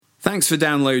Thanks for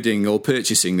downloading or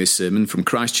purchasing this sermon from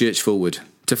Christchurch Fulwood.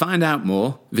 To find out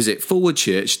more, visit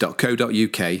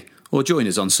fulwoodchurch.co.uk or join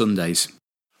us on Sundays.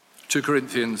 2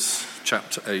 Corinthians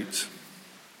chapter 8.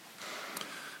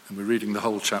 And we're reading the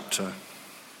whole chapter.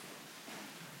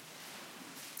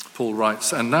 Paul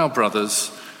writes, "And now,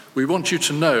 brothers, we want you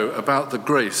to know about the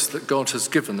grace that God has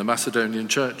given the Macedonian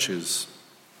churches.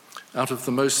 Out of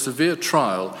the most severe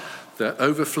trial, their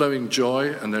overflowing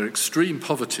joy and their extreme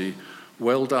poverty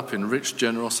welled up in rich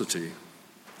generosity.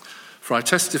 For I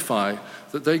testify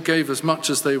that they gave as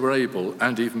much as they were able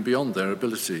and even beyond their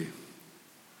ability.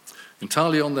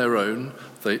 Entirely on their own,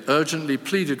 they urgently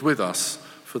pleaded with us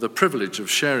for the privilege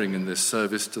of sharing in this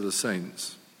service to the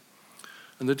saints.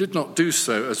 And they did not do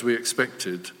so as we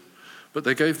expected, but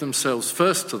they gave themselves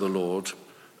first to the Lord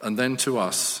and then to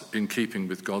us in keeping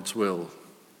with God's will.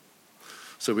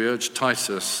 So we urged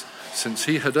Titus, since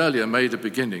he had earlier made a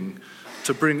beginning,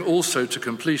 to bring also to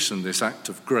completion this act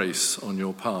of grace on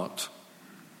your part.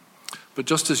 But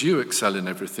just as you excel in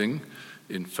everything,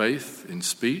 in faith, in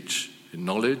speech, in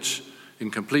knowledge, in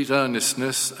complete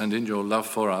earnestness, and in your love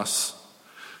for us,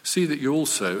 see that you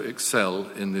also excel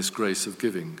in this grace of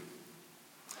giving.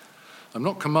 I'm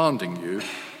not commanding you,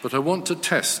 but I want to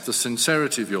test the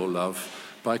sincerity of your love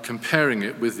by comparing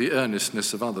it with the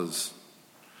earnestness of others.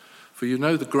 For you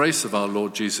know the grace of our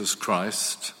Lord Jesus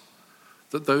Christ,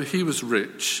 that though he was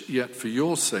rich, yet for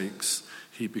your sakes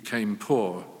he became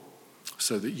poor,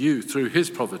 so that you, through his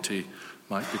poverty,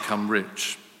 might become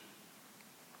rich.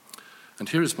 And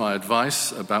here is my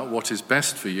advice about what is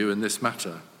best for you in this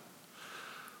matter.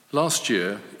 Last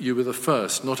year, you were the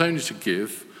first not only to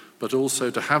give, but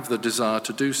also to have the desire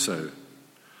to do so.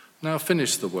 Now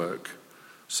finish the work,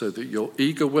 so that your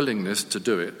eager willingness to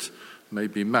do it may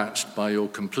be matched by your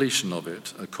completion of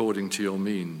it according to your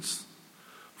means.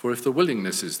 For if the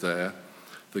willingness is there,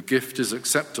 the gift is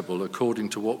acceptable according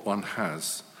to what one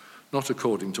has, not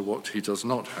according to what he does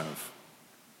not have.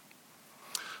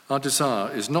 Our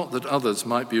desire is not that others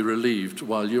might be relieved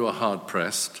while you are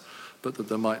hard-pressed, but that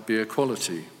there might be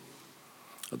equality.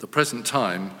 At the present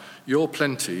time, your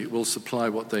plenty will supply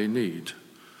what they need,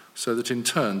 so that in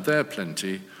turn their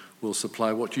plenty will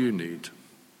supply what you need.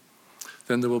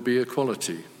 Then there will be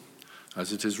equality.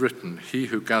 As it is written, he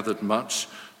who gathered much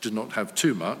did not have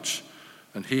too much,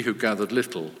 and he who gathered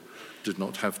little did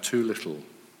not have too little."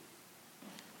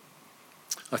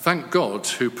 I thank God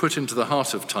who put into the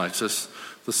heart of Titus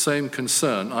the same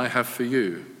concern I have for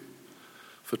you.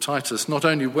 For Titus not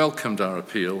only welcomed our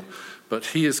appeal, but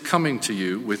he is coming to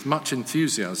you with much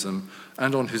enthusiasm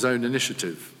and on his own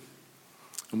initiative.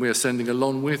 And we are sending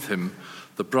along with him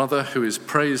the brother who is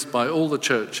praised by all the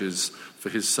churches for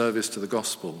his service to the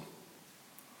gospel.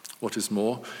 What is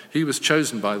more, he was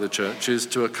chosen by the churches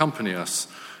to accompany us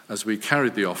as we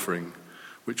carried the offering,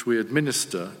 which we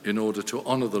administer in order to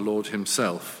honor the Lord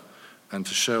himself and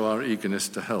to show our eagerness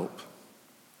to help.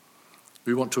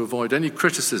 We want to avoid any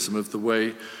criticism of the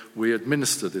way we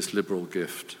administer this liberal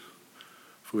gift,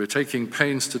 for we are taking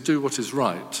pains to do what is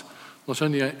right, not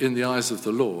only in the eyes of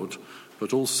the Lord,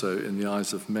 but also in the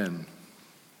eyes of men.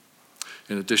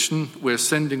 In addition, we're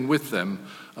sending with them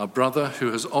our brother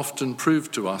who has often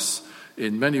proved to us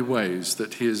in many ways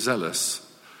that he is zealous,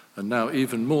 and now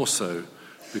even more so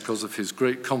because of his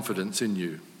great confidence in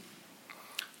you.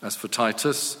 As for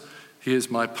Titus, he is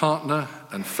my partner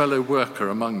and fellow worker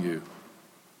among you.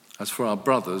 As for our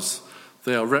brothers,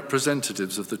 they are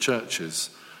representatives of the churches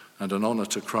and an honor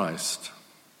to Christ.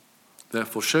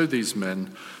 Therefore, show these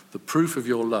men the proof of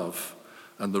your love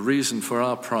and the reason for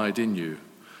our pride in you,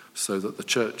 so that the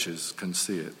churches can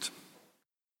see it.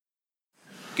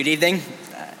 Good evening.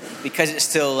 Because it's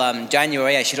still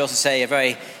January, I should also say a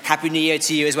very happy new year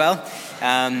to you as well.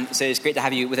 So it's great to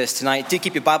have you with us tonight. Do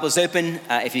keep your Bibles open.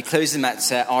 If you close them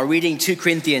at our reading, 2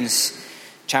 Corinthians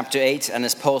chapter 8. And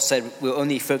as Paul said, we'll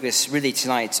only focus really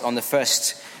tonight on the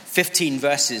first 15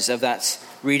 verses of that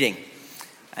reading.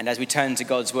 And as we turn to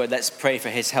God's word, let's pray for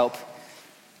his help.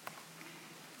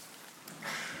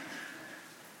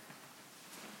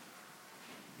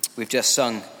 We've just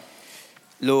sung,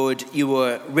 "Lord, you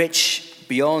were rich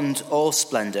beyond all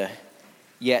splendor,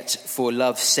 yet for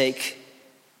love's sake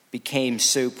became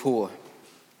so poor."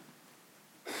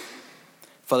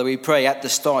 Father, we pray at the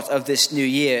start of this new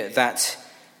year that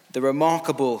the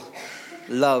remarkable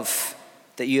love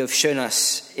that you have shown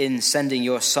us in sending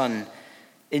your Son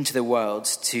into the world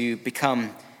to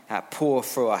become poor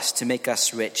for us, to make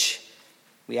us rich,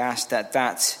 we ask that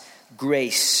that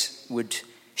grace would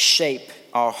shape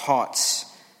our hearts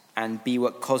and be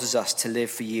what causes us to live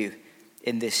for you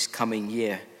in this coming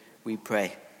year, we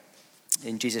pray.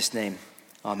 In Jesus' name,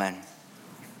 amen.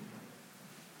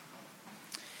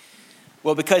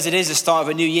 Well, because it is the start of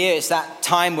a new year, it's that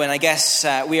time when I guess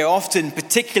we are often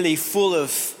particularly full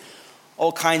of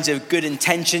all kinds of good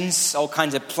intentions, all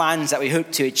kinds of plans that we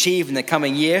hope to achieve in the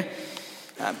coming year,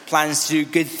 plans to do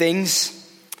good things.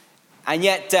 And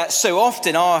yet, so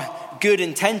often our good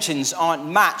intentions aren't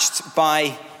matched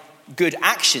by good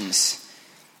actions.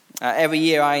 Every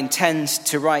year I intend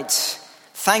to write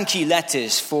thank you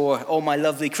letters for all my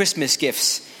lovely Christmas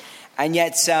gifts. And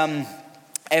yet,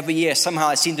 every year, somehow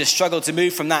I seem to struggle to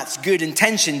move from that good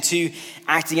intention to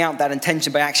acting out that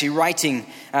intention by actually writing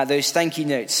those thank you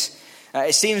notes.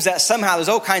 It seems that somehow there's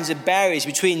all kinds of barriers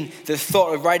between the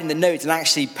thought of writing the note and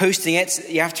actually posting it.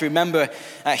 You have to remember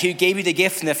who gave you the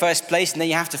gift in the first place, and then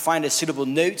you have to find a suitable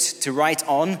note to write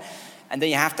on. And then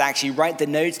you have to actually write the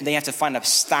note, and then you have to find a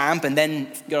stamp, and then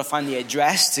you've got to find the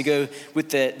address to go with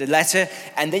the letter.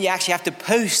 And then you actually have to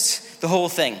post the whole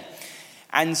thing.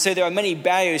 And so there are many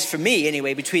barriers for me,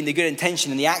 anyway, between the good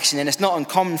intention and the action. And it's not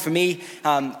uncommon for me,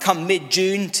 come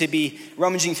mid-June, to be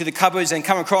rummaging through the cupboards and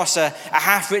come across a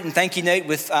half-written thank you note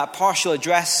with a partial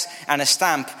address and a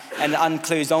stamp and an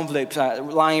unclosed envelope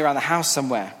lying around the house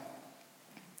somewhere.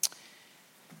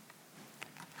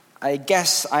 I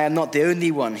guess I am not the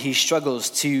only one who struggles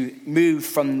to move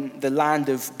from the land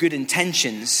of good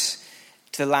intentions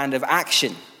to the land of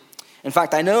action. In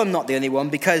fact, I know I'm not the only one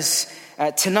because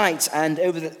tonight and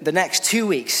over the next 2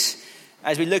 weeks,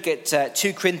 as we look at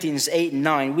 2 Corinthians 8 and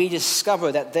 9, we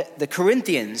discover that the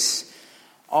Corinthians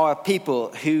are people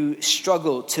who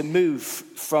struggle to move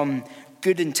from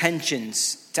good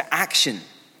intentions to action.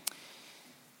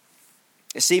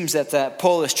 It seems that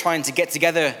Paul is trying to get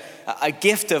together a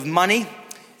gift of money.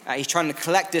 He's trying to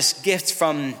collect this gift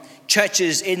from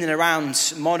churches in and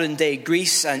around modern-day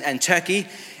Greece and Turkey.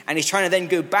 And he's trying to then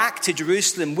go back to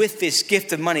Jerusalem with this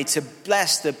gift of money to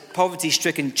bless the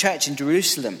poverty-stricken church in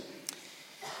Jerusalem.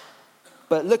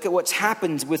 But look at what's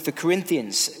happened with the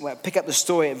Corinthians. Well, pick up the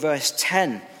story at verse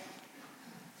 10.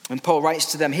 And Paul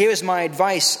writes to them, "Here is my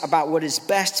advice about what is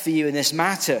best for you in this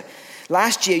matter.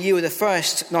 Last year you were the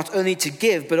first not only to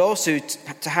give, but also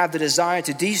to have the desire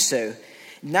to do so.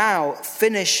 Now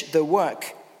finish the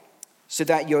work so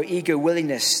that your eager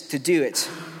willingness to do it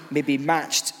may be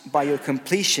matched by your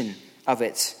completion of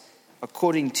it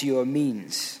according to your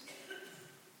means."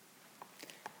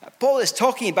 Paul is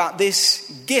talking about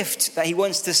this gift that he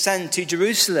wants to send to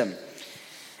Jerusalem.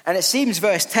 And it seems,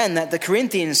 verse 10, that the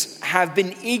Corinthians have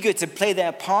been eager to play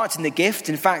their part in the gift.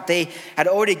 In fact, they had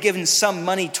already given some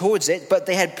money towards it, but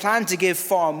they had planned to give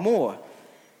far more.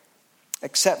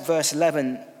 Except verse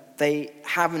 11, they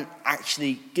haven't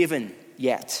actually given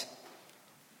yet.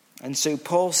 And so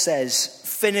Paul says,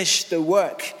 finish the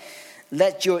work.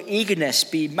 Let your eagerness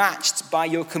be matched by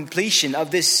your completion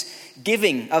of this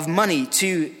giving of money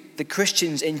to the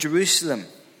Christians in Jerusalem.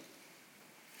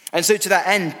 And so to that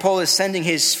end, Paul is sending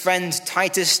his friend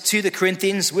Titus to the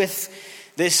Corinthians with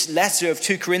this letter of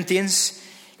 2 Corinthians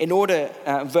in order,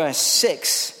 verse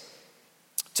 6,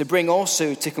 to bring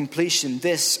also to completion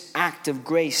this act of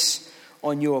grace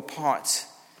on your part.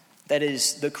 That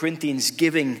is, the Corinthians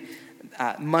giving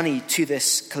money to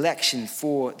this collection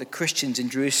for the Christians in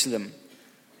Jerusalem.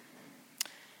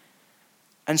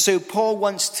 And so Paul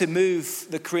wants to move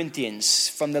the Corinthians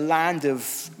from the land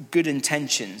of good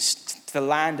intentions to the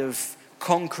land of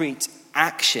concrete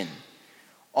action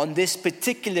on this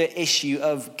particular issue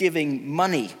of giving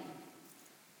money.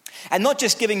 And not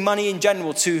just giving money in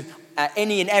general to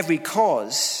any and every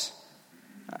cause.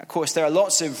 Of course, there are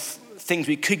lots of things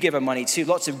we could give our money to,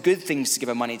 lots of good things to give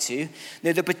our money to.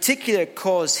 Now, the particular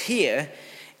cause here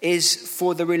is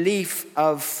for the relief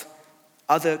of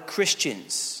other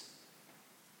Christians.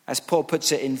 As Paul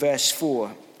puts it in verse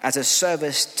 4, as a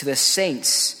service to the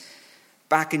saints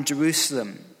back in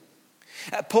Jerusalem.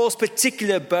 Paul's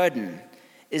particular burden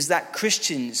is that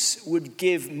Christians would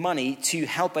give money to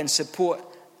help and support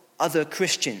other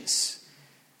Christians.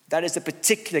 That is the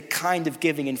particular kind of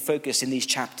giving in focus in these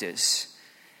chapters.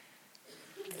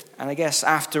 And I guess,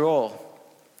 after all,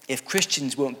 if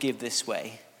Christians won't give this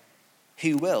way,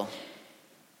 who will?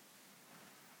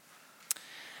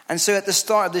 And so at the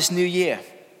start of this new year,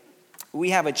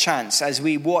 we have a chance, as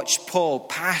we watch Paul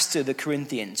pastor the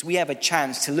Corinthians, we have a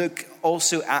chance to look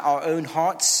also at our own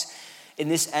hearts in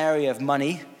this area of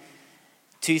money,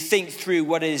 to think through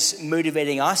what is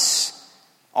motivating us.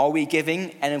 Are we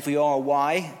giving? And if we are,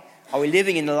 why? Are we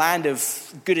living in the land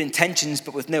of good intentions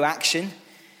but with no action?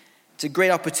 It's a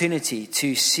great opportunity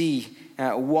to see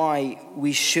why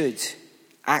we should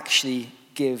actually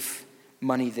give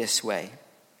money this way.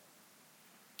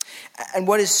 And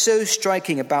what is so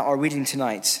striking about our reading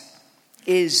tonight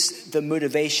is the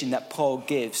motivation that Paul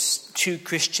gives to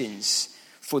Christians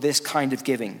for this kind of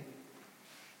giving.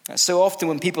 So often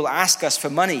when people ask us for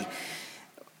money,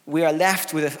 we are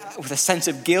left with a sense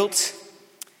of guilt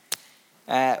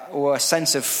or a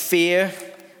sense of fear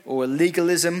or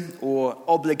legalism or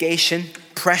obligation,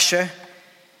 pressure.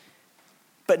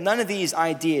 But none of these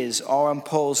ideas are on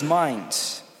Paul's mind.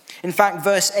 In fact,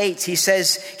 verse 8, he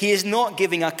says he is not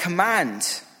giving a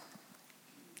command.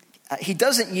 He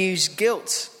doesn't use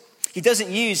guilt. He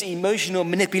doesn't use emotional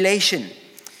manipulation.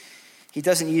 He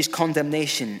doesn't use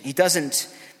condemnation. He doesn't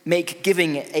make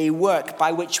giving a work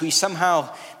by which we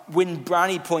somehow win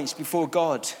brownie points before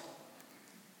God.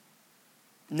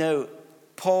 No,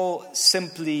 Paul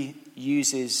simply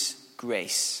uses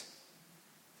grace.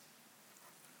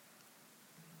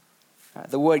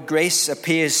 The word grace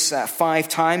appears 5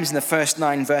 times in the first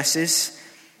 9 verses.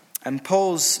 And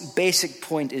Paul's basic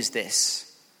point is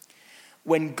this: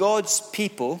 when God's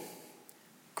people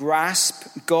grasp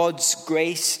God's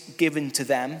grace given to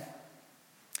them,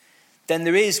 then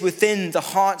there is within the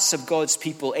hearts of God's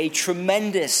people a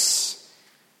tremendous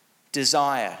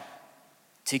desire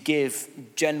to give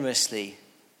generously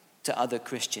to other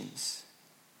Christians.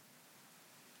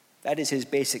 That is his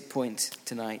basic point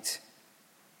tonight.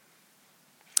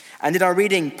 And in our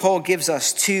reading, Paul gives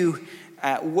us 2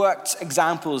 worked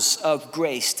examples of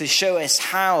grace to show us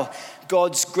how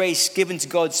God's grace given to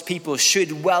God's people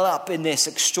should well up in this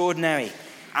extraordinary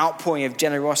outpouring of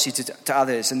generosity to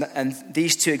others. And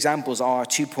these 2 examples are our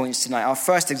 2 points tonight. Our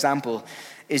first example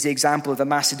is the example of the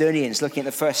Macedonians, looking at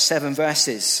the first 7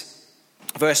 verses.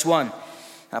 Verse 1,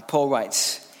 Paul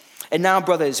writes, "And now,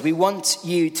 brothers, we want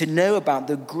you to know about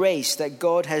the grace that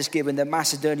God has given the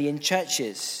Macedonian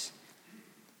churches."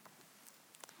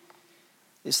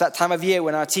 It's that time of year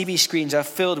when our TV screens are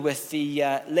filled with the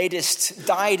latest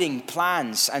dieting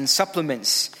plans and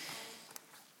supplements.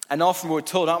 And often we're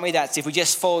told, aren't we, that if we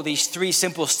just follow these 3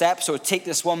 simple steps or take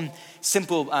this one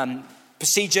simple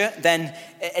procedure, then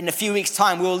in a few weeks'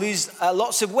 time we'll lose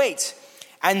lots of weight.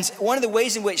 And one of the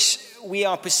ways in which we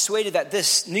are persuaded that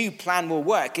this new plan will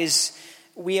work is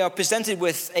we are presented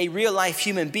with a real-life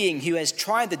human being who has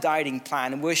tried the dieting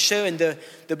plan, and we're shown the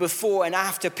before and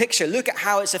after picture. Look at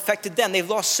how it's affected them. They've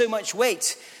lost so much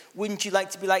weight. Wouldn't you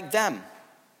like to be like them?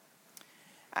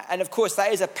 And of course,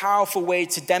 that is a powerful way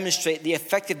to demonstrate the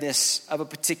effectiveness of a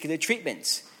particular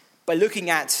treatment, by looking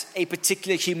at a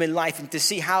particular human life and to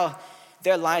see how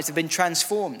their lives have been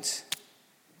transformed.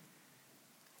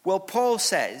 Well, Paul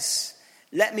says,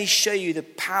 let me show you the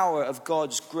power of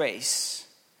God's grace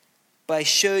by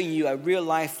showing you a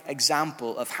real-life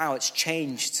example of how it's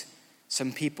changed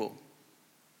some people.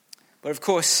 But of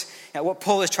course, what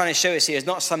Paul is trying to show us here is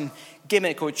not some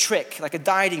gimmick or trick like a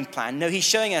dieting plan. No, he's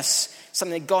showing us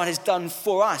something that God has done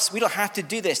for us. We don't have to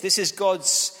do this. This is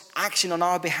God's action on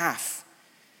our behalf.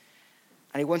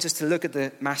 And he wants us to look at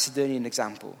the Macedonian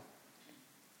example.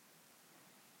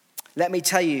 Let me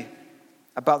tell you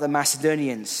about the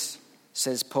Macedonians,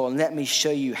 says Paul, and let me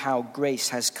show you how grace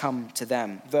has come to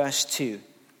them. Verse 2.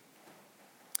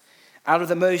 Out of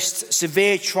the most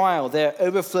severe trial, their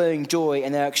overflowing joy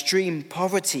and their extreme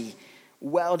poverty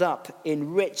welled up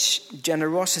in rich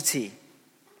generosity.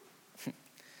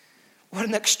 What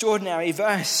an extraordinary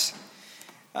verse.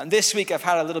 And this week I've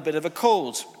had a little bit of a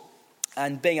cold.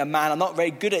 And being a man, I'm not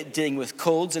very good at dealing with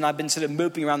colds, and I've been sort of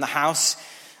moping around the house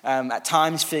at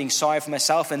times, feeling sorry for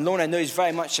myself. And Lorna knows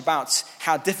very much about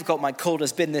how difficult my cold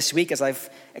has been this week, as I've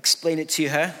explained it to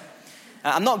her.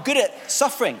 I'm not good at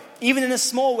suffering, even in a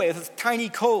small way, with a tiny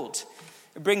cold.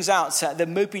 It brings out the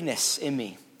mopiness in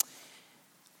me.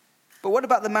 But what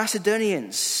about the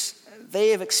Macedonians? They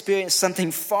have experienced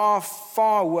something far,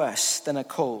 far worse than a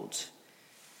cold.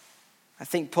 I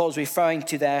think Paul's referring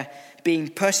to their being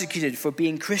persecuted for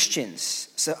being Christians.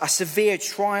 So a severe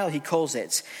trial, he calls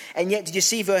it. And yet, did you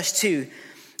see verse 2?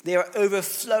 They are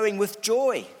overflowing with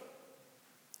joy.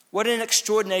 What an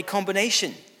extraordinary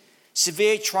combination.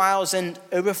 Severe trials and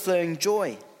overflowing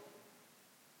joy.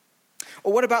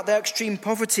 Or what about their extreme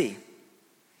poverty?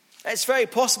 It's very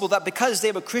possible that because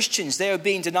they were Christians, they were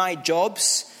being denied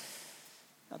jobs.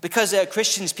 Because they are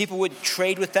Christians, people would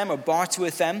trade with them or barter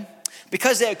with them.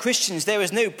 Because they are Christians, there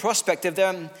is no prospect of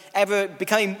them ever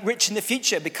becoming rich in the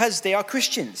future because they are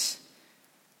Christians.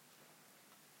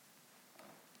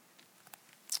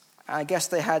 I guess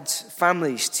they had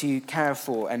families to care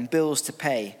for and bills to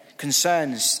pay,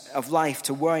 concerns of life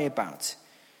to worry about.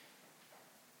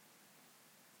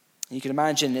 You can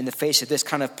imagine in the face of this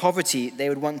kind of poverty, they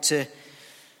would want to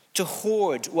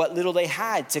hoard what little they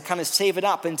had, to kind of save it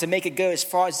up and to make it go as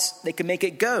far as they can make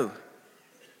it go.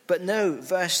 But no,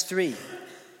 verse 3,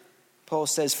 Paul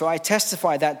says, "For I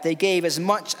testify that they gave as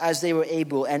much as they were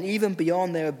able, and even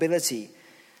beyond their ability,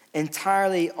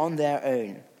 entirely on their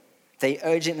own, they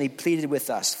urgently pleaded with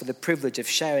us for the privilege of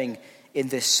sharing in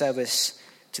this service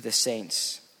to the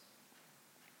saints.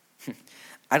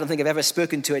 I don't think I've ever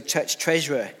spoken to a church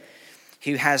treasurer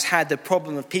who has had the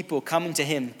problem of people coming to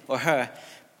him or her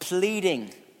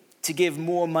pleading to give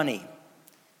more money.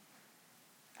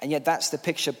 And yet that's the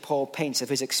picture Paul paints of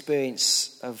his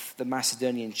experience of the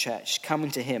Macedonian church,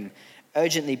 coming to him,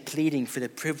 urgently pleading for the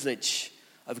privilege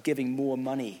of giving more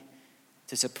money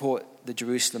to support the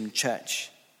Jerusalem church.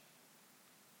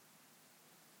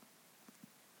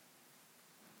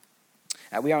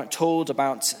 We aren't told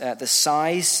about the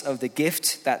size of the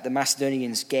gift that the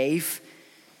Macedonians gave.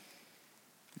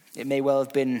 It may well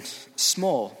have been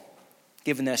small,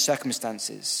 given their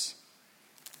circumstances.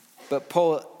 But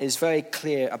Paul is very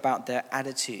clear about their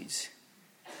attitude: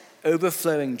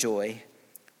 overflowing joy,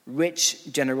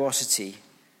 rich generosity,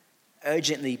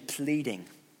 urgently pleading.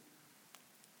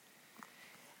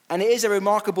 And it is a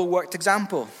remarkable worked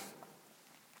example.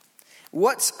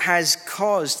 What has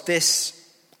caused this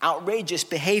outrageous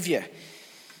behavior?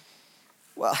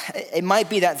 Well, it might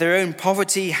be that their own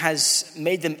poverty has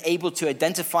made them able to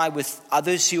identify with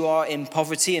others who are in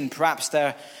poverty, and perhaps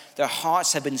their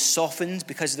hearts have been softened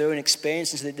because of their own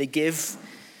experience, and so that they give.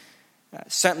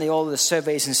 Certainly all of the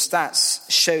surveys and stats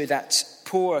show that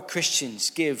poor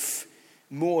Christians give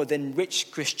more than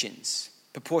rich Christians,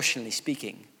 proportionally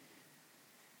speaking.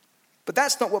 But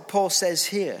that's not what Paul says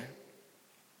here.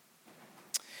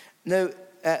 No,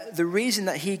 the reason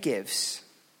that he gives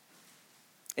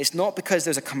is not because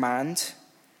there's a command,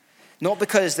 not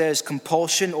because there's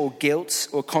compulsion or guilt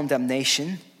or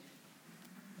condemnation.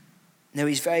 No,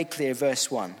 he's very clear,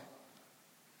 verse 1.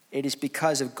 It is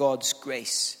because of God's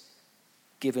grace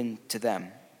given to them.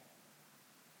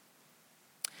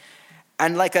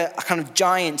 And like a kind of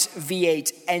giant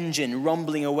V8 engine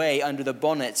rumbling away under the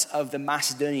bonnet of the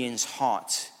Macedonian's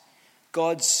heart,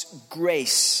 God's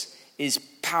grace is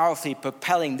powerfully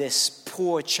propelling this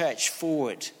poor church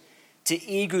forward to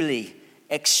eagerly,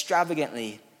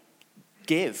 extravagantly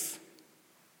give.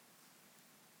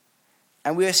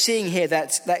 And we are seeing here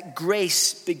that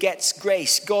grace begets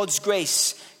grace, God's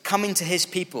grace coming to his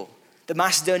people, the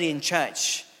Macedonian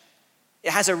church.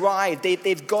 It has arrived,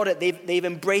 they've got it, they've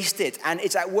embraced it, and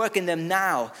it's at work in them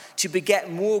now to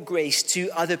beget more grace to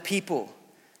other people.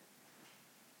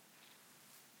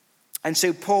 And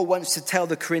so Paul wants to tell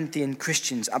the Corinthian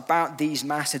Christians about these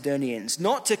Macedonians,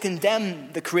 not to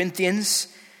condemn the Corinthians,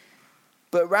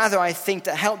 but rather, I think,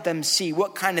 to help them see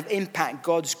what kind of impact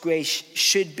God's grace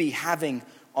should be having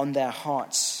on their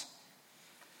hearts.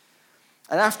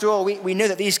 And after all, we know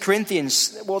that these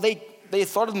Corinthians, well, they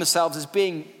thought of themselves as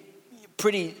being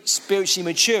pretty spiritually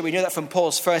mature. We know that from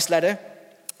Paul's first letter.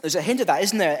 There's a hint of that,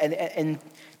 isn't there, in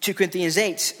 2 Corinthians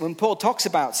 8, when Paul talks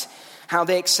about how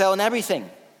they excel in everything.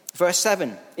 Verse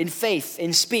 7, in faith,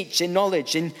 in speech, in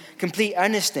knowledge, in complete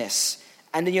earnestness,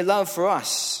 and in your love for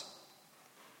us.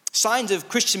 Signs of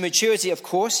Christian maturity, of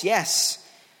course, yes.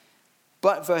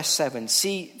 But verse 7,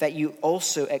 see that you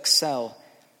also excel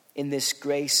in this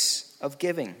grace of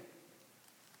giving.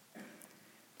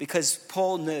 Because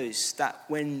Paul knows that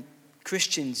when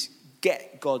Christians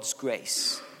get God's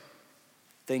grace,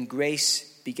 then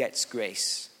grace begets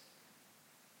grace.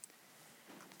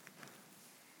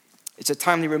 It's a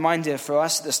timely reminder for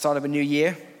us at the start of a new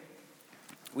year.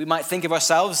 We might think of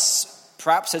ourselves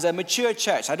perhaps as a mature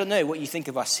church. I don't know what you think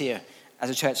of us here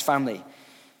as a church family.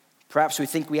 Perhaps we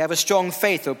think we have a strong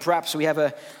faith, or perhaps we have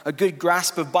a good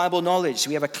grasp of Bible knowledge.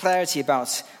 We have a clarity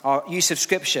about our use of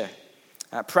Scripture.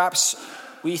 Perhaps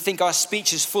we think our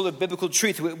speech is full of biblical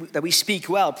truth, that we speak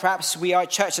well. Perhaps we are a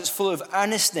church that's full of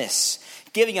earnestness,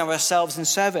 giving of ourselves in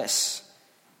service.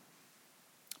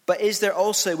 But is there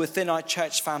also within our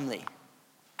church family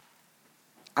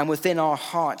and within our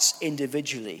hearts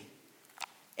individually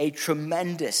a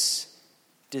tremendous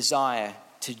desire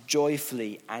to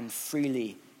joyfully and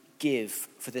freely give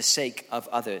for the sake of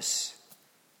others?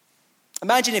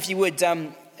 Imagine, if you would,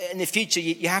 in the future,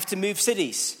 you have to move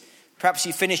cities. Perhaps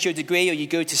you finish your degree, or you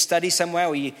go to study somewhere,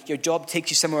 or your job takes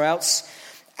you somewhere else,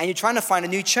 and you're trying to find a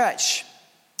new church.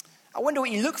 I wonder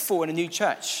what you look for in a new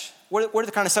church. What are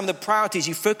the kind of some of the priorities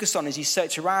you focus on as you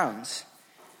search around?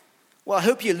 Well, I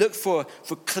hope you look for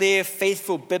clear,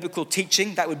 faithful, biblical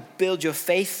teaching that would build your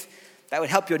faith, that would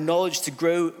help your knowledge to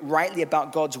grow rightly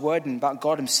about God's word and about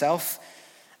God himself.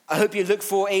 I hope you look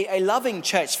for a loving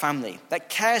church family that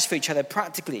cares for each other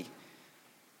practically.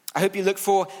 I hope you look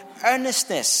for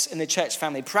earnestness in the church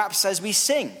family, perhaps as we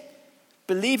sing,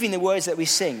 believing the words that we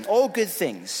sing, all good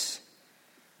things.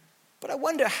 But I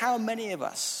wonder how many of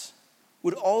us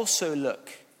would also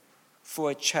look for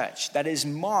a church that is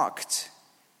marked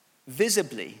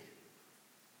visibly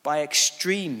by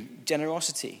extreme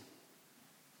generosity.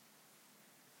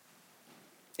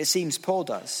 It seems Paul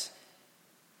does.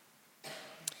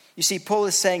 You see, Paul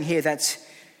is saying here that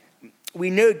we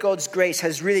know God's grace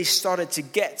has really started to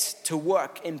get to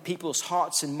work in people's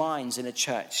hearts and minds in a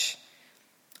church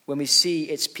when we see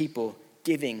its people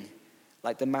giving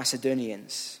like the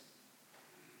Macedonians.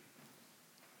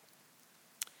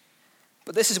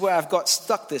 But this is where I've got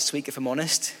stuck this week, if I'm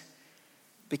honest,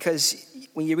 because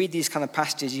when you read these kind of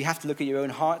passages, you have to look at your own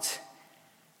heart.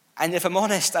 And if I'm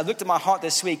honest, I looked at my heart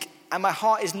this week, and my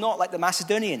heart is not like the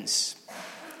Macedonians.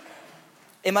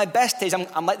 In my best days,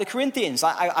 I'm like the Corinthians.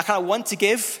 I kind of want to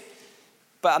give,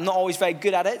 but I'm not always very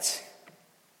good at it.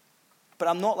 But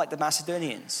I'm not like the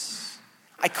Macedonians.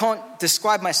 I can't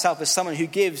describe myself as someone who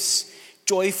gives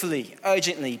joyfully,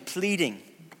 urgently, pleading.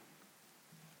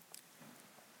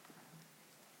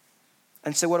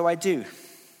 And so what do?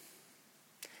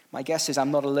 My guess is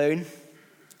I'm not alone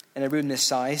in a room this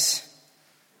size.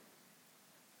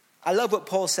 I love what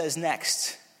Paul says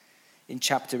next in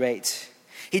chapter 8.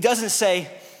 He doesn't say,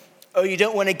 oh, you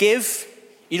don't want to give?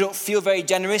 You don't feel very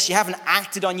generous? You haven't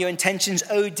acted on your intentions?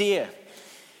 Oh dear,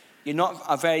 you're not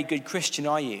a very good Christian,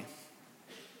 are you?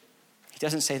 He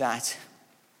doesn't say that.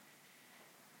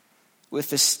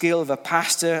 With the skill of a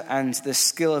pastor and the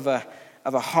skill of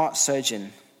a heart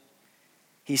surgeon,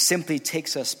 he simply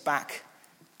takes us back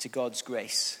to God's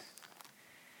grace.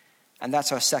 And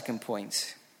that's our second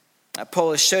point.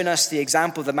 Paul has shown us the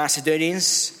example of the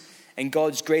Macedonians and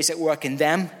God's grace at work in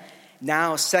them.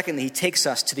 Now, secondly, he takes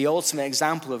us to the ultimate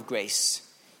example of grace,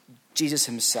 Jesus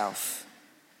himself.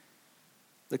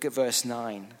 Look at verse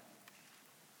 9.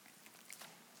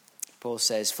 Paul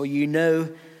says, "For you know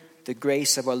the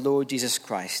grace of our Lord Jesus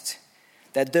Christ,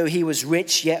 that though he was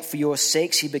rich, yet for your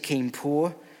sakes he became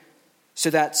poor, so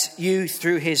that you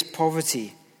through his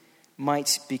poverty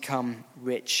might become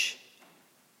rich."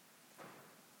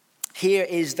 Here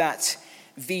is that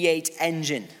V8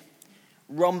 engine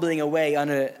rumbling away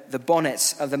under the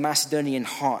bonnet of the Macedonian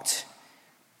heart,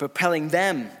 propelling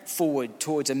them forward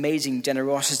towards amazing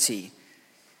generosity.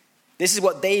 This is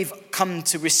what they've come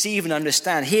to receive and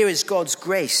understand. Here is God's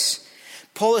grace.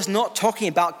 Paul is not talking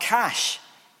about cash.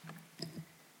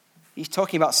 He's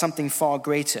talking about something far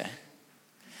greater.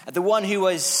 The one who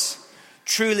was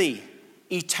truly,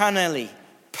 eternally,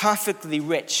 perfectly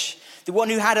rich. The one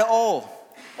who had it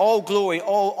all glory,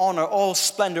 all honor, all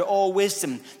splendor, all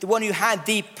wisdom. The one who had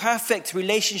the perfect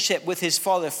relationship with his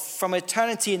Father from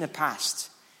eternity in the past.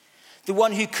 The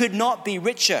one who could not be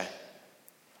richer.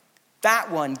 That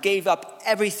one gave up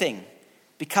everything,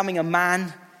 becoming a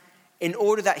man in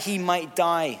order that he might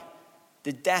die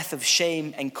the death of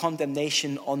shame and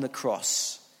condemnation on the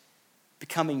cross,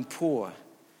 becoming poor,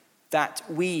 that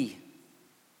we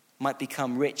might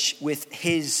become rich with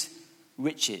his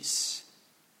riches,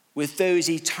 with those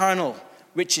eternal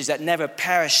riches that never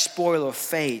perish, spoil, or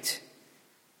fade.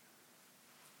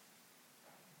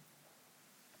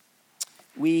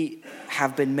 We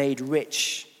have been made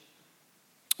rich.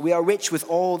 We are rich with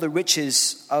all the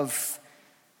riches of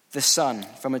the Son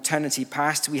from eternity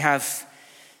past. We have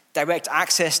direct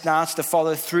access now to the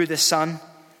Father through the Son.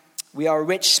 We are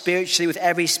rich spiritually with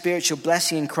every spiritual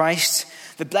blessing in Christ.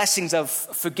 The blessings of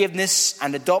forgiveness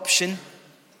and adoption.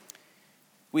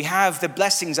 We have the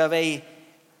blessings of a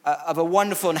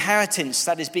wonderful inheritance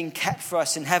that is being kept for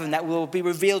us in heaven, that will be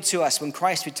revealed to us when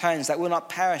Christ returns, that will not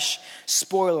perish,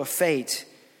 spoil, or fade.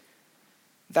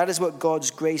 That is what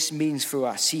God's grace means for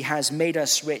us. He has made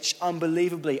us rich,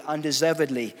 unbelievably,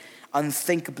 undeservedly,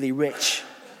 unthinkably rich.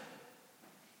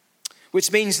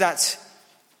 Which means that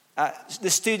the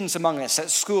students among us at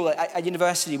school, at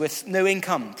university, with no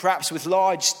income, perhaps with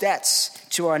large debts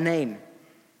to our name,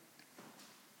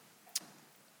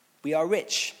 we are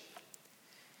rich.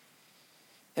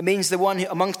 It means the one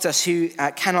amongst us who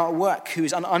cannot work, who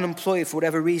is unemployed for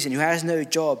whatever reason, who has no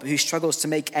job, who struggles to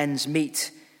make ends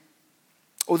meet.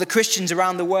 Or the Christians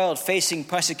around the world facing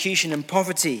persecution and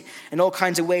poverty in all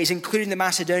kinds of ways, including the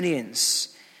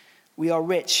Macedonians. We are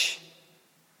rich.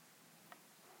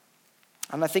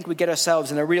 And I think we get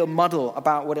ourselves in a real muddle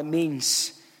about what it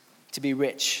means to be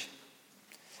rich.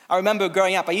 I remember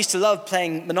growing up, I used to love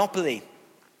playing Monopoly.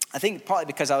 I think partly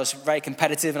because I was very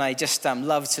competitive and I just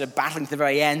loved sort of battling to the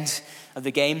very end of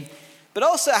the game. But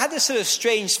also I had this sort of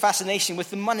strange fascination with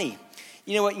the money.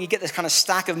 You know what, you get this kind of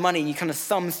stack of money and you kind of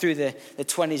thumb through the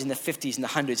 20s and the 50s and the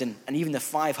 100s and even the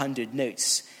 500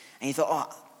 notes. And you thought, oh,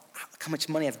 look how much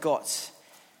money I've got.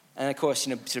 And of course,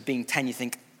 sort of being 10, you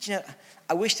think,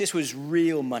 I wish this was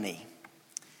real money.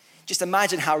 Just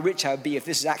imagine how rich I would be if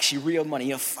this is actually real money,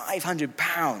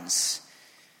 £500.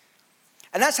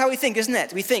 And that's how we think, isn't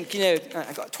it? We think,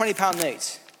 I've got a £20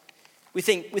 note. We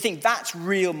think that's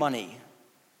real money.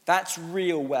 That's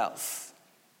real wealth.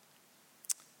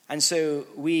 And so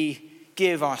we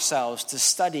give ourselves to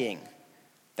studying,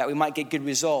 that we might get good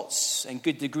results and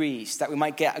good degrees, that we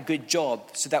might get a good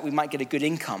job, so that we might get a good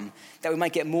income, that we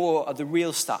might get more of the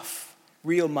real stuff,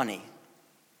 real money.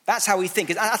 That's how we think.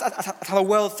 That's how the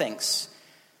world thinks,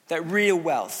 that real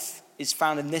wealth is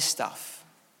found in this stuff.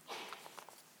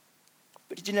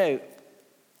 But did you know,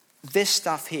 this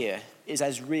stuff here is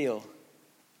as real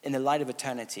in the light of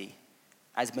eternity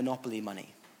as monopoly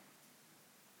money.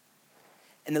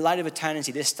 In the light of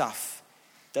eternity, this stuff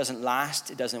doesn't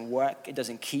last, it doesn't work, it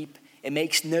doesn't keep, it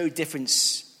makes no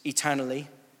difference eternally.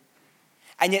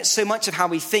 And yet so much of how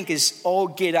we think is all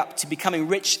geared up to becoming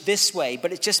rich this way,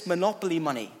 but it's just monopoly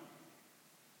money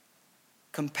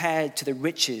compared to the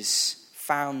riches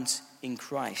found in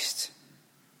Christ.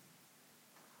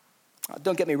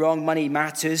 Don't get me wrong, money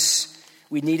matters.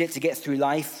 We need it to get through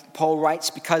life. Paul writes,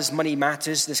 because money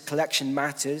matters, this collection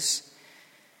matters.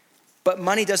 But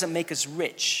money doesn't make us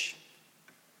rich.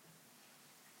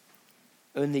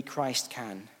 Only Christ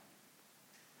can.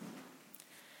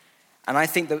 And I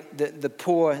think the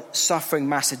poor, suffering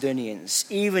Macedonians,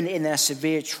 even in their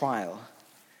severe trial,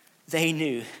 they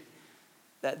knew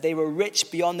that they were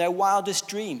rich beyond their wildest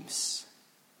dreams.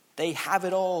 They have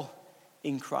it all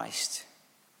in Christ.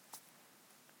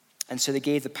 And so they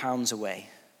gave the pounds away.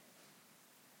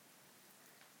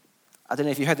 I don't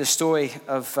know if you heard the story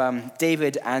of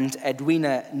David and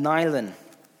Edwina Nyland.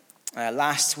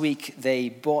 Last week they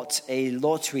bought a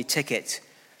lottery ticket,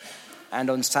 and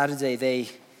on Saturday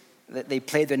they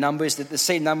played their numbers, the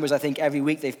same numbers I think every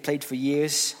week they've played for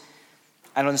years.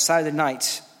 And on Saturday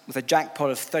night, with a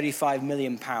jackpot of £35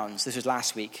 million, this was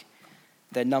last week,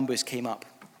 their numbers came up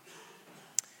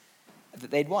that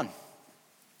they'd won.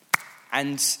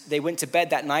 And they went to bed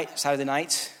that night, Saturday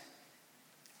night,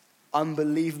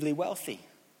 unbelievably wealthy.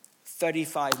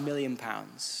 £35 million.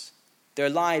 Their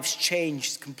lives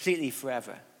changed completely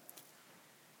forever.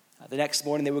 The next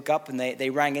morning they woke up and they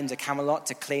rang into Camelot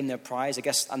to claim their prize. I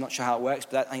guess, I'm not sure how it works,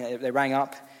 but they rang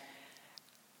up.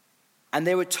 And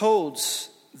they were told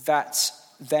that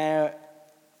their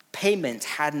payment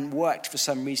hadn't worked for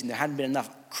some reason. There hadn't been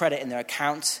enough credit in their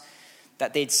account,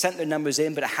 that they'd sent their numbers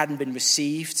in, but it hadn't been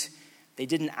received. They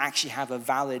didn't actually have a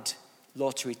valid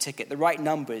lottery ticket. The right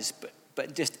numbers,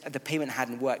 but just the payment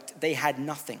hadn't worked. They had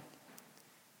nothing.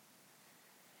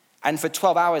 And for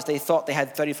 12 hours, they thought they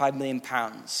had £35 million.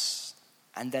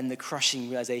 And then the crushing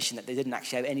realization that they didn't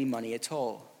actually have any money at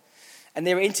all. And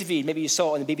they were interviewed, maybe you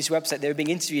saw it on the BBC website, they were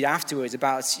being interviewed afterwards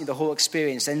about the whole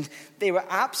experience. And they were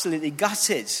absolutely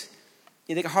gutted.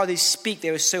 They could hardly speak.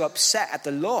 They were so upset at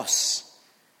the loss.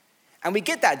 And we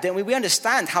get that, don't we? We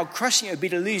understand how crushing it would be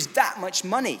to lose that much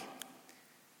money.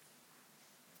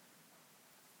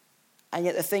 And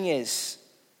yet the thing is,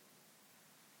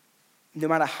 no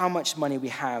matter how much money we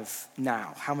have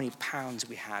now, how many pounds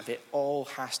we have, it all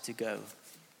has to go.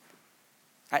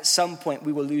 At some point,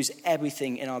 we will lose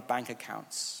everything in our bank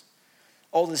accounts.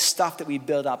 All the stuff that we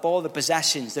build up, all the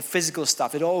possessions, the physical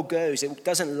stuff, it all goes. It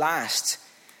doesn't last.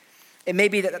 It may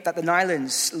be that the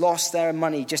Nylands lost their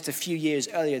money just a few years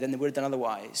earlier than they would have done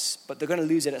otherwise, but they're going to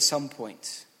lose it at some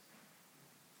point.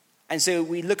 And so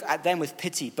we look at them with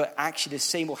pity, but actually the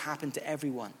same will happen to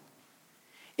everyone.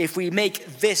 If we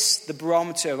make this the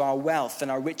barometer of our wealth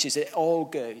and our riches, it all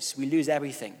goes. We lose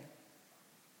everything.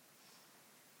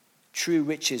 True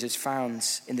riches is found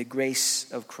in the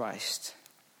grace of Christ.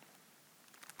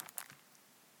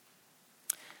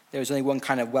 There is only one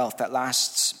kind of wealth that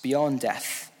lasts beyond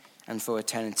death and for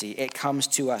eternity. It comes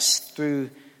to us through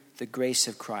the grace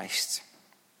of Christ.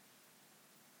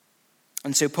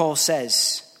 And so Paul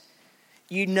says,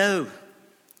 you know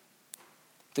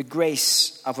the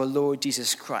grace of our Lord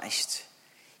Jesus Christ.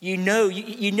 You know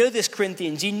this,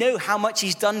 Corinthians. You know how much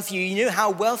he's done for you. You know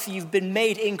how wealthy you've been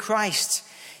made in Christ.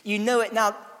 You know it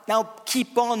now. Now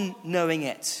keep on knowing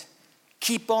it.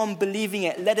 Keep on believing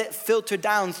it. Let it filter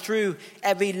down through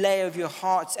every layer of your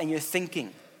heart and your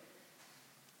thinking.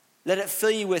 Let it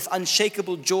fill you with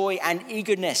unshakable joy and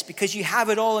eagerness because you have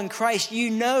it all in Christ.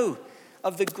 You know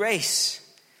of the grace.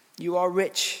 You are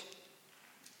rich.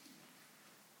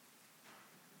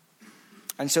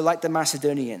 And so like the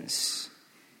Macedonians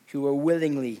who were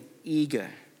willingly eager,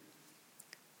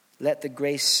 let the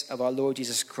grace of our Lord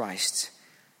Jesus Christ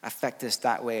affect us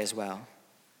that way as well.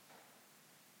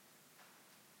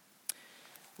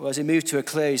 Well, as we move to a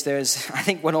close, there's, I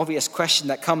think, one obvious question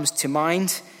that comes to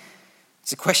mind.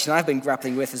 It's a question I've been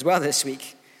grappling with as well this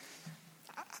week.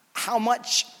 How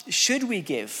much should we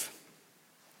give?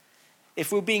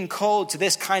 if we're being called to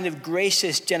this kind of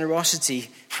gracious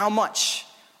generosity, how much?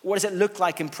 What does it look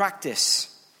like in practice?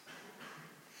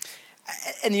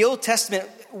 In the Old Testament,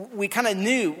 we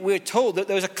were told that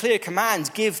there was a clear command,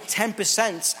 give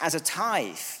 10% as a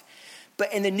tithe.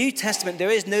 But in the New Testament, there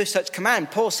is no such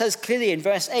command. Paul says clearly in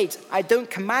verse 8, I don't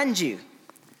command you.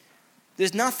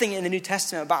 There's nothing in the New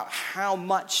Testament about how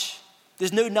much.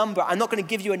 There's no number. I'm not going to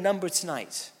give you a number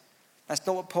tonight. That's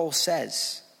not what Paul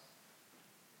says.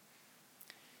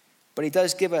 But he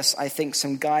does give us, I think,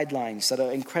 some guidelines that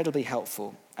are incredibly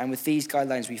helpful. And with these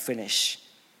guidelines, we finish.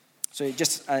 So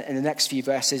just in the next few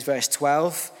verses, verse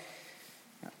 12,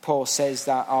 Paul says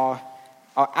that our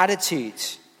attitude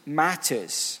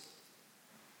matters.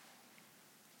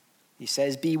 He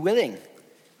says, be willing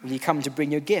when you come to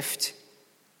bring your gift.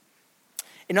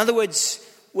 In other words,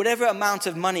 whatever amount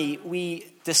of money we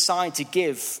decide to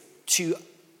give to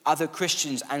other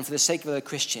Christians and for the sake of other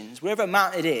Christians, whatever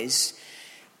amount it is,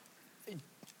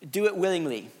 do it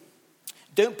willingly.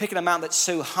 Don't pick an amount that's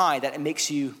so high that it makes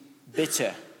you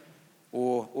bitter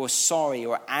or sorry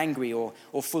or angry or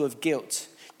full of guilt.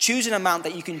 Choose an amount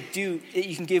that you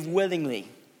can give willingly.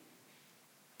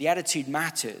 The attitude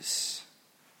matters.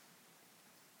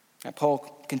 And Paul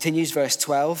continues, verse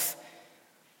 12.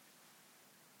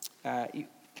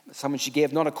 Someone should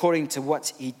give not according to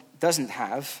what he doesn't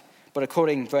have, but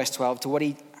according, verse 12, to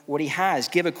what he has.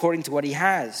 Give according to what he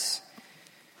has.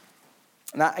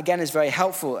 And that, again, is very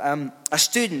helpful. A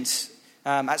student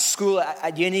at school,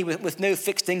 at uni, with no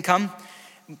fixed income,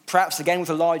 perhaps, again, with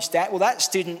a large debt, well, that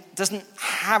student doesn't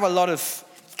have a lot of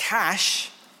cash,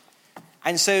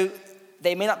 and so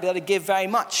they may not be able to give very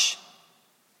much.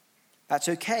 That's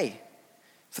okay.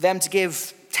 For them to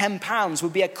give £10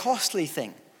 would be a costly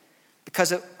thing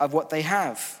because of what they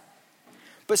have.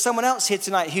 But someone else here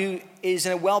tonight who is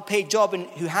in a well-paid job and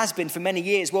who has been for many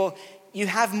years, well, you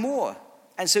have more.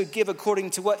 And so give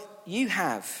according to what you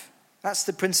have. That's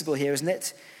the principle here, isn't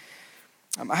it?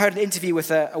 I heard an interview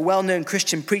with a well-known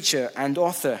Christian preacher and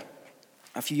author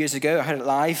a few years ago. I heard it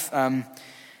live.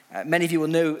 Many of you will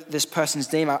know this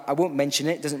person's name. I won't mention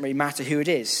it. It doesn't really matter who it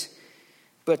is.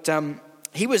 But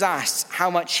he was asked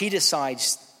how much he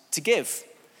decides to give.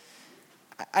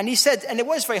 And he said, and it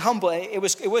was very humble. It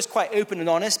was quite open and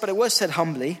honest, but it was said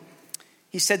humbly.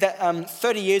 He said that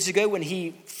 30 years ago, when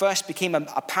he first became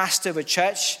a pastor of a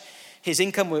church, his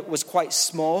income was quite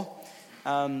small.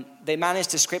 They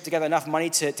managed to scrape together enough money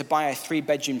to buy a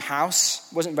 3-bedroom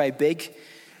house. It wasn't very big.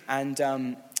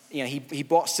 And he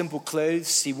bought simple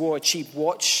clothes. He wore a cheap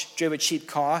watch, drove a cheap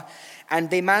car. And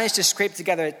they managed to scrape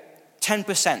together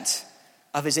 10%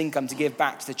 of his income to give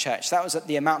back to the church. That was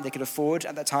the amount they could afford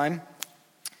at that time.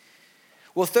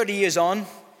 Well, 30 years on,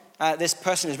 this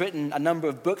person has written a number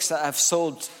of books that have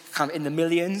sold kind of in the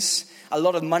millions. A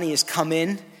lot of money has come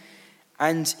in.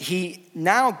 And he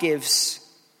now gives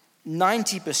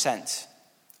 90%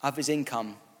 of his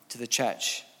income to the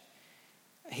church.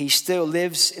 He still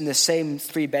lives in the same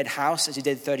 3-bed house as he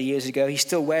did 30 years ago. He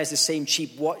still wears the same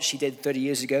cheap watch he did 30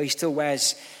 years ago. He still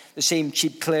wears the same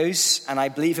cheap clothes, and I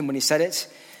believe him when he said it,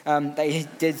 that he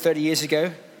did 30 years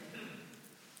ago.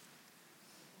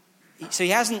 So he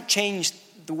hasn't changed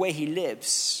the way he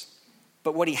lives,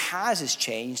 but what he has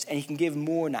changed, and he can give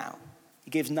more now.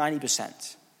 He gives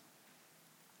 90%.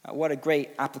 What a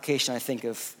great application, I think,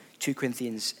 of 2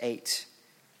 Corinthians 8,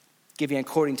 giving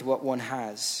according to what one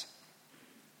has.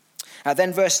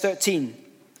 Then verse 13,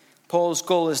 Paul's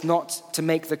goal is not to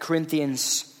make the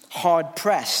Corinthians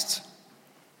hard-pressed.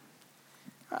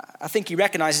 I think he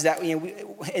recognizes that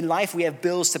in life we have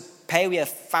bills to pay, we have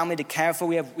family to care for,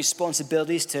 we have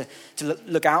responsibilities to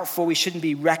look out for. We shouldn't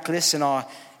be reckless in our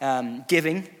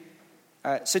giving.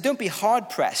 So don't be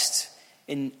hard-pressed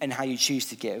in how you choose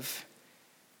to give.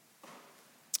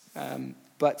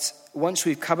 But once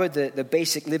we've covered the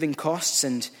basic living costs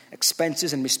and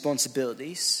expenses and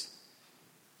responsibilities,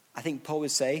 I think Paul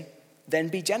would say, then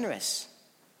be generous.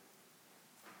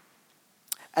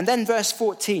 And then verse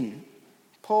 14,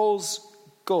 Paul's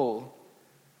goal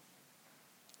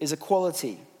is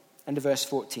equality. Under verse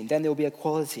 14, then there will be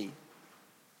equality.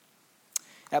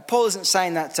 Paul isn't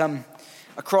saying that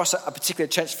across a particular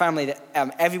church family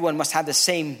that everyone must have the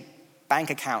same bank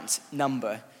account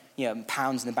number,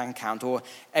 pounds in the bank account, or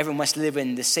everyone must live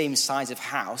in the same size of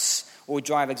house or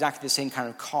drive exactly the same kind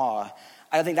of car.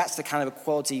 I don't think that's the kind of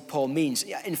equality Paul means.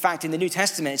 In fact, in the New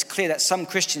Testament, it's clear that some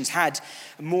Christians had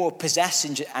more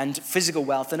possessions and physical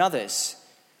wealth than others.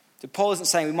 So Paul isn't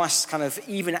saying we must kind of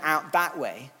even out that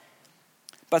way.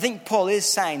 But I think Paul is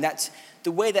saying that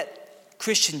the way that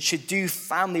Christians should do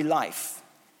family life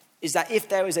is that if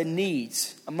there is a need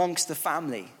amongst the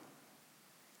family,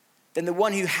 then the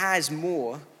one who has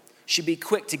more should be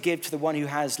quick to give to the one who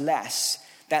has less,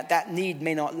 that need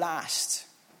may not last.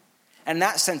 And in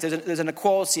that sense, there's an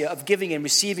equality of giving and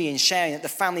receiving and sharing, that the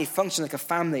family functions like a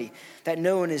family, that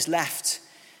no one is left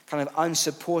kind of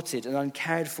unsupported and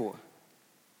uncared for.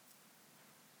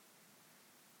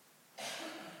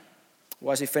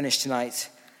 Well, as we finish tonight,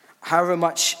 however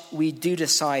much we do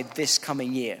decide this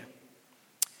coming year,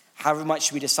 however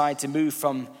much we decide to move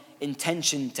from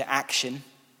intention to action,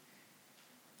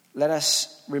 let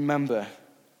us remember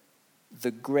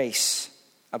the grace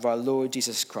of our Lord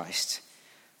Jesus Christ,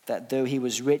 that though he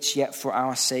was rich, yet for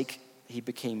our sake he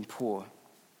became poor,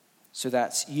 so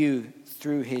that you,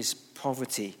 through his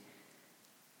poverty,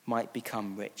 might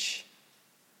become rich.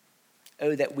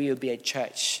 Oh, that we would be a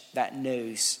church that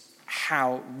knows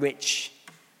how rich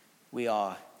we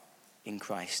are in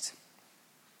Christ.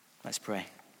 Let's pray.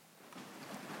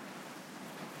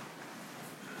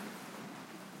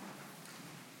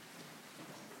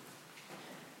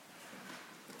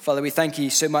 Father, we thank you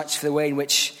so much for the way in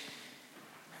which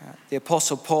the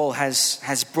Apostle Paul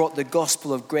has brought the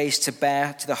gospel of grace to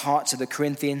bear to the hearts of the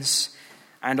Corinthians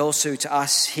and also to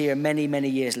us here many, many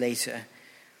years later.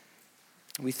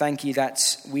 We thank you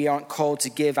that we aren't called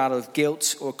to give out of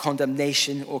guilt or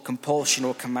condemnation or compulsion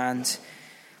or command,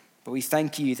 but we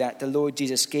thank you that the Lord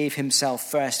Jesus gave himself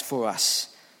first for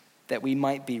us, that we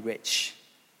might be rich.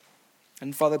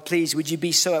 And Father, please, would you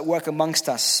be so at work amongst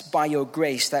us by your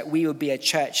grace that we would be a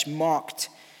church marked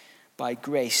by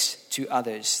grace to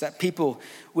others, that people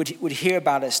would hear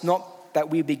about us, not that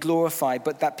we would be glorified,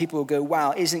 but that people will go,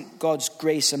 wow, isn't God's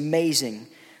grace amazing?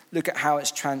 Look at how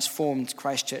it's transformed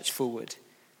Christchurch Forward.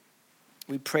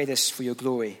 We pray this for your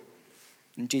glory.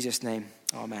 In Jesus' name,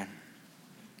 amen.